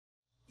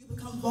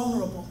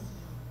vulnerable.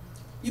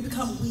 You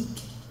become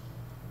weak,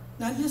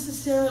 not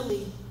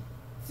necessarily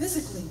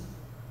physically,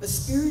 but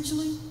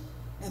spiritually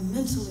and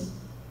mentally.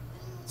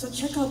 So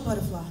check out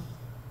Butterfly.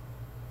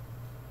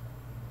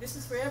 This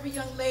is for every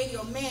young lady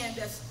or man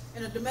that's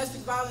in a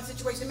domestic violence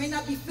situation. It may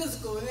not be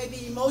physical, it may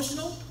be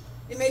emotional,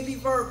 it may be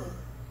verbal.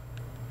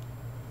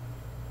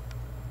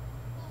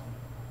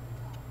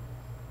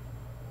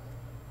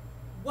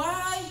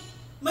 Why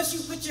must you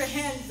put your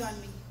hands on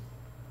me?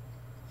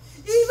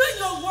 Even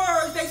your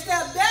words, they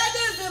stab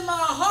daggers in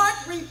my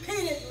heart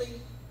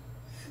repeatedly.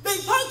 They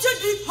puncture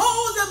deep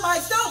holes in my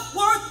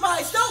self-worth,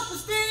 my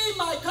self-esteem,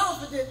 my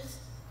confidence.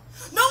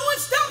 No one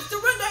stops to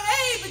render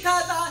aid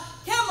because I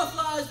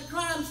camouflage the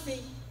crime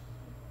scene.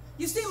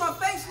 You see my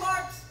face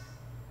marks?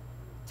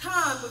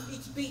 Time with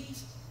each beat.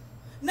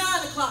 9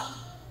 o'clock.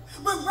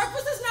 When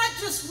breakfast is not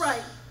just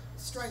right,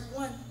 strike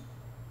one.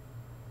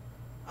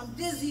 I'm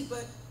dizzy,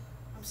 but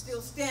I'm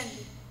still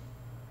standing.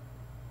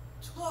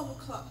 12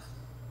 o'clock.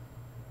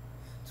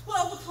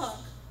 12 o'clock.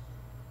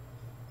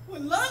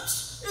 When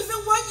lunch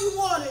isn't what you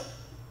wanted,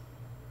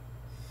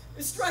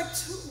 it's strike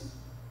two.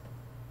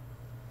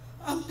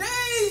 I'm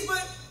dazed,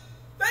 but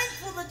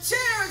thankful the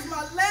chair is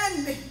my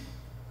landing.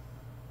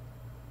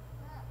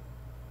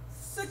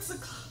 6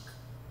 o'clock.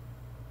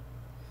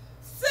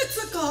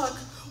 6 o'clock.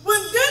 When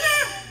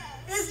dinner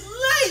is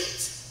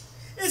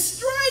late, it's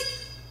strike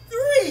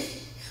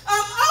three.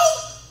 I'm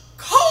out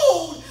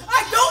cold.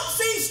 I don't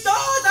see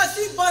stars, I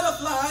see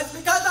butterflies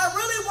because I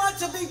really want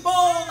to be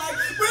bold like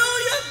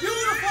brilliant,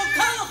 beautiful,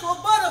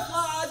 colorful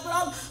butterflies, but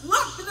I'm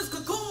locked in this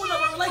cocoon of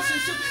a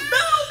relationship,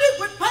 bounded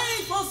with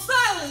painful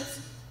silence.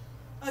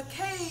 A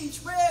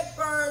caged red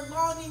bird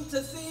longing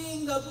to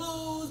sing the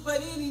blues,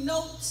 but any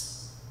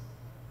notes,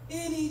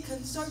 any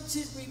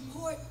concerted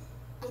report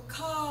will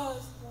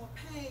cause more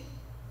pain.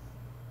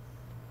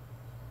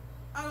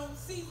 I don't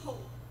see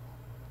hope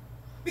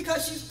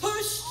because she's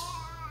pushed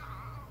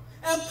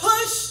and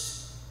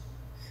pushed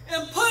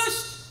and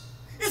pushed.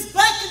 It's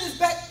black in his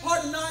back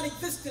part of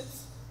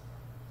non-existence.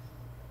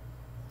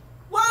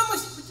 Why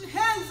must you put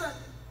your hands on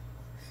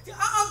me?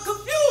 I'm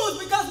confused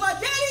because my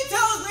daddy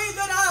tells me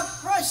that I'm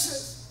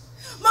precious.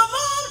 My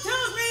mom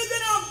tells me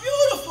that I'm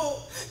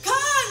beautiful.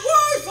 Kind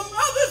words from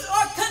others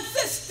are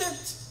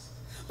consistent.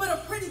 But a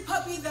pretty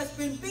puppy that's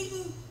been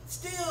beaten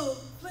still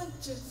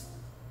flinches.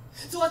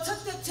 So I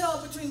tuck that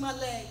tail between my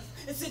legs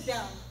and sit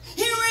down.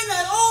 Hearing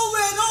that over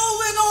and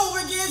over and over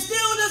again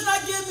still does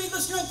not give me the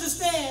strength to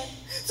stand.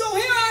 So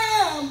here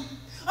I am.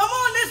 I'm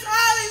on this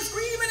island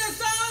screaming in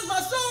silence.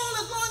 My soul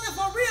is longing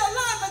for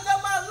realignment that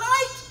my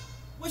light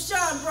will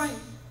shine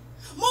bright.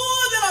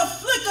 More than a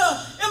flicker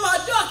in my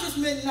darkest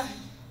midnight.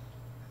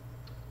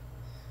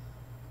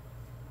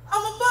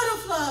 I'm a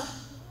butterfly.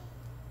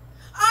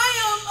 I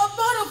am a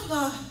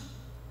butterfly.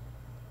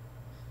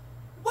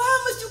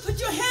 Why must you put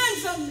your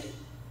hands on me?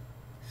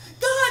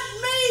 God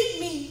made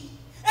me,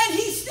 and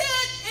he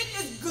said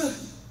it is good.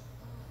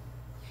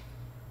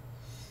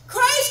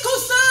 Christ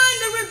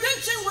co-signed the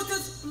redemption with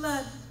his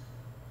blood.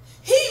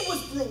 He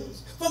was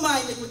bruised for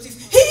my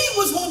iniquities. He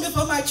was wounded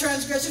for my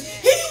transgressions.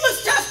 He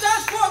was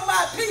chastised for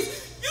my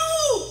peace.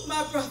 You,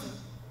 my brother,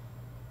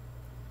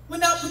 will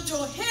not put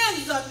your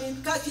hands on me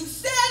because he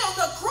said on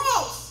the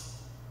cross,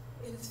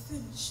 it is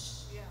finished.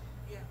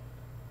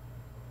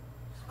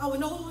 I will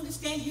no longer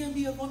stand here and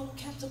be a vulnerable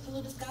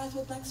caterpillar disguised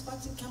with black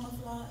spots and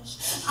camouflage.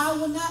 I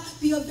will not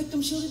be a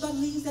victim shielded by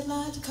leaves that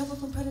lie to cover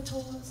from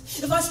predators.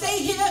 If I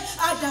stay here,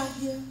 I die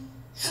here.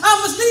 I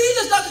must leave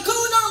this dark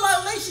cocoon of my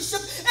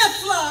relationship and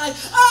fly.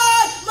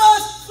 I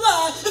must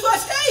fly. If I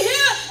stay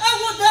here, I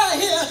will die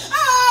here.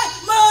 I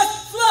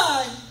must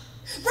fly.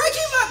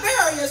 Breaking my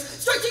barriers,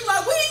 stretching my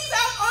wings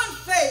out on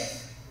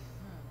faith.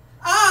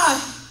 I,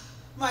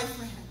 my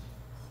friend,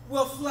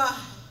 will fly.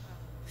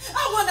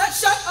 I will not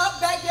shut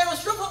up, back down,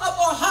 shrivel up,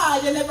 or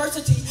hide in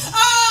adversity.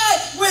 I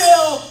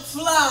will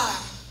fly.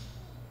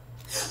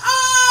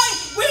 I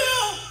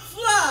will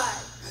fly.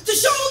 To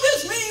show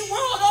this mean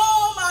world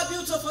all my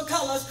beautiful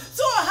colors.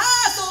 Soar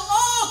high so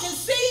all can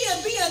see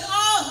and be in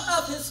awe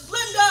of his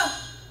splendor.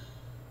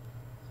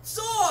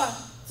 Soar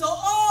so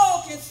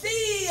all can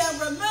see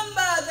and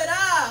remember that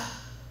I,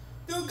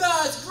 through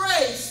God's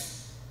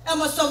grace,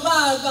 am a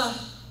survivor.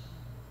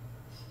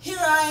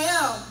 Here I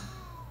am,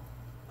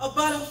 a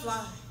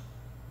butterfly.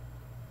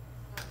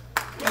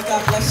 May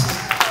God bless you.